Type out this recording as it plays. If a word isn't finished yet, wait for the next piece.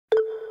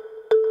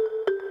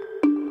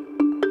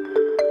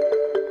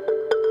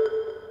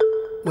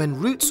When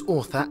Roots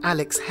author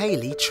Alex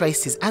Haley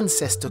traced his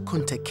ancestor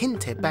Kunte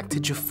Kinte back to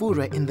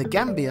Juffureh in the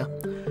Gambia,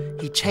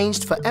 he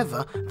changed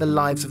forever the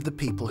lives of the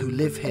people who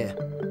live here.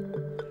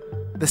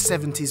 The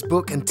 70s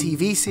book and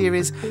TV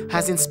series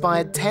has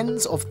inspired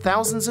tens of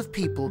thousands of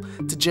people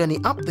to journey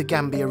up the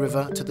Gambia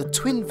River to the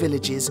twin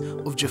villages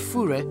of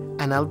Juffureh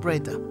and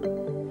Albreda.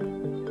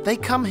 They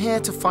come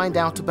here to find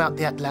out about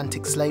the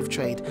Atlantic slave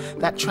trade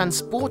that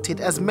transported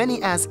as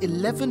many as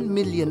 11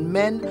 million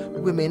men,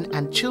 women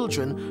and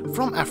children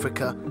from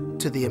Africa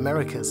to the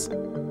Americas.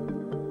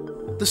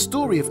 The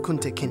story of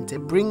Kunte Kinte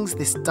brings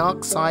this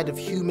dark side of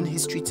human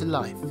history to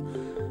life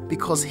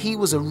because he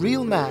was a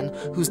real man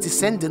whose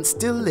descendants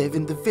still live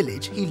in the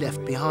village he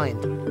left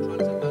behind.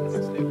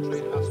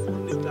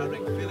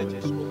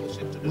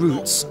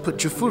 Roots put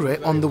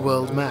Juffureh on the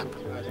world map.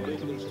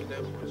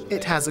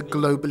 It has a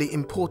globally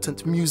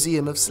important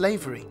museum of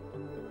slavery.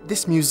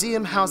 This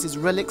museum houses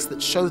relics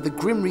that show the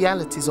grim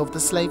realities of the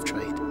slave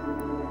trade.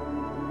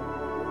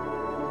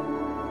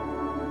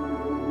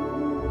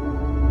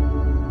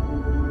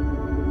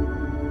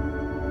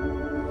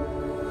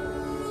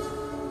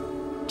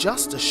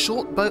 Just a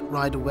short boat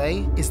ride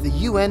away is the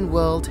UN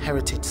World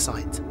Heritage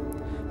Site,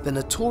 the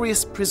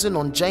notorious prison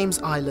on James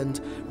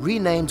Island,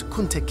 renamed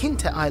Kunte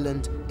Kinte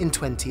Island in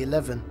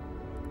 2011.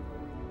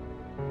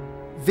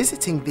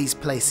 Visiting these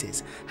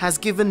places has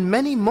given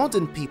many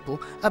modern people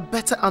a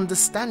better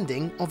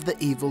understanding of the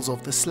evils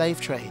of the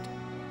slave trade.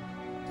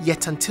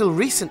 Yet until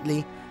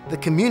recently, the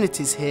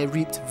communities here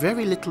reaped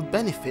very little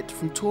benefit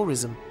from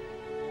tourism.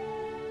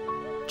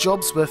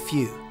 Jobs were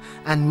few,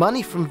 and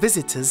money from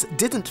visitors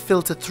didn't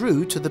filter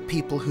through to the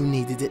people who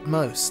needed it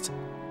most.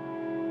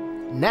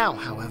 Now,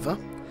 however,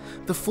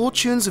 the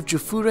fortunes of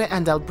Juffureh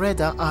and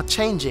Albreda are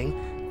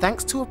changing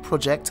thanks to a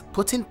project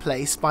put in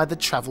place by the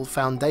Travel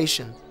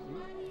Foundation.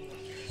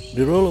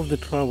 The role of the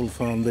Travel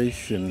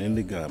Foundation in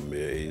the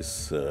Gambia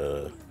is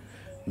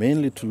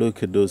mainly to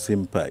look at those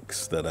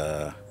impacts that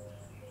are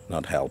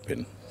not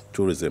helping.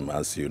 Tourism,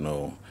 as you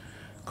know,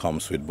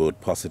 comes with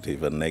both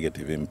positive and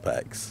negative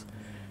impacts,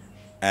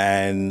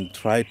 and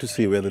try to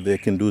see whether they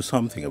can do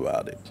something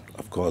about it.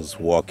 Of course,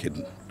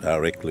 working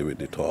directly with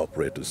the tour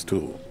operators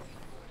too.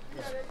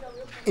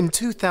 In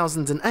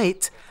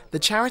 2008, the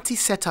charity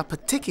set up a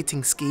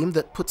ticketing scheme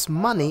that puts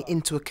money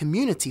into a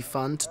community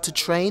fund to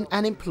train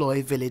and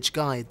employ village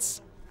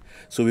guides.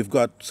 So we've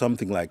got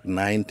something like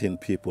 19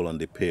 people on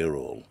the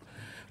payroll.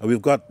 And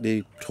we've got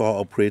the tour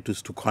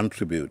operators to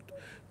contribute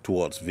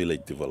towards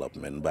village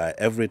development by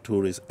every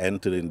tourist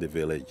entering the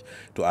village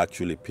to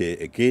actually pay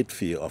a gate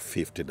fee of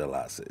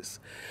 $50.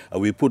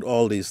 We put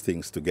all these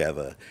things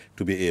together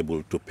to be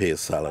able to pay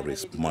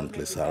salaries,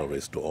 monthly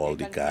salaries to all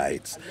the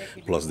guides,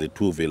 plus the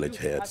 2 village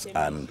heads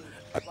and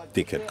a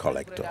ticket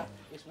collector.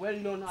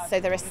 So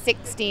there are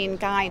 16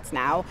 guides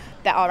now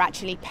that are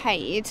actually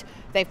paid.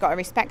 They've got a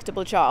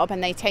respectable job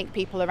and they take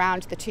people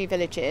around the 2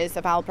 villages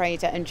of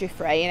Albreda and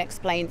Juffureh and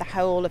explain the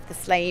whole of the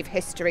slave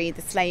history,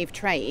 the slave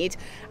trade,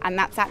 and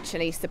that's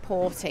actually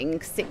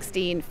supporting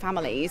 16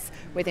 families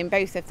within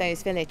both of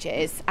those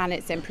villages, and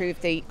it's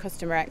improved the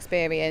customer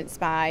experience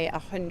by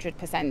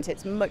 100%.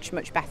 It's much,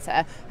 much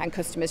better, and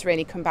customers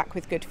really come back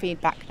with good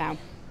feedback now.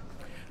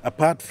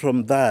 Apart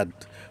from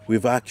that,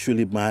 we've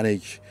actually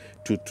managed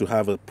to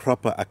have a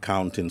proper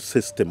accounting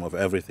system of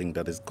everything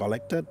that is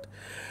collected,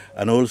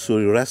 and also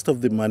the rest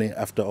of the money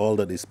after all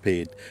that is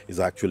paid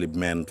is actually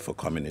meant for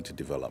community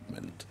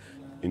development.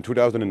 In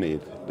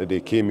 2008, that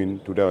they came in,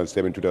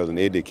 2007,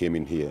 2008, they came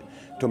in here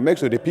to make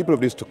sure the people of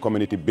this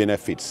community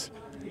benefits.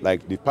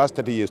 Like the past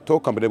 30 years, tour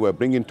companies were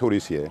bringing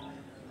tourists here,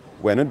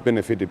 were not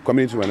benefiting,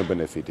 communities were not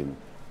benefiting.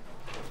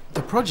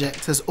 The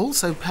project has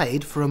also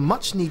paid for a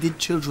much-needed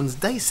children's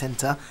day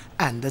centre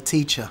and a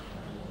teacher.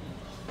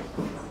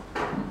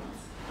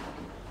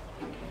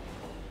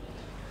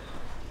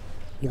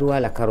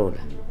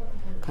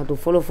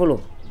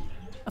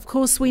 Of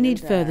course, we need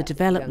further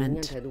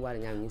development.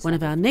 One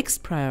of our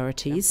next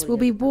priorities will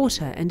be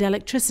water and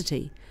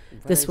electricity.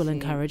 This will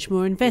encourage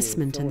more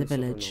investment in the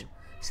village.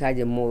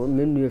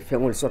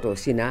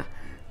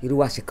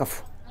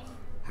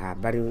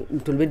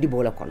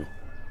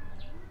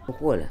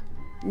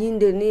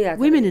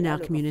 Women in our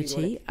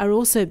community are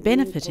also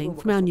benefiting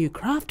from our new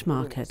craft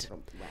market.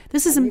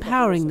 This is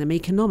empowering them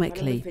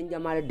economically.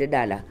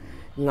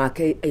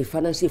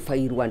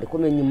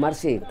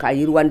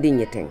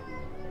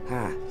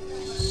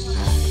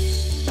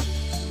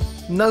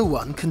 No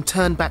one can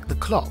turn back the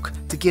clock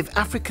to give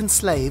African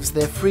slaves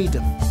their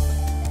freedom.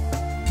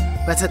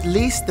 But at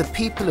least the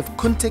people of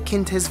Kunte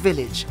Kinte's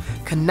village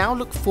can now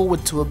look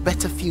forward to a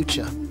better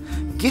future,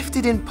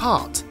 gifted in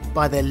part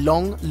by their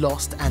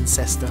long-lost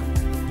ancestor.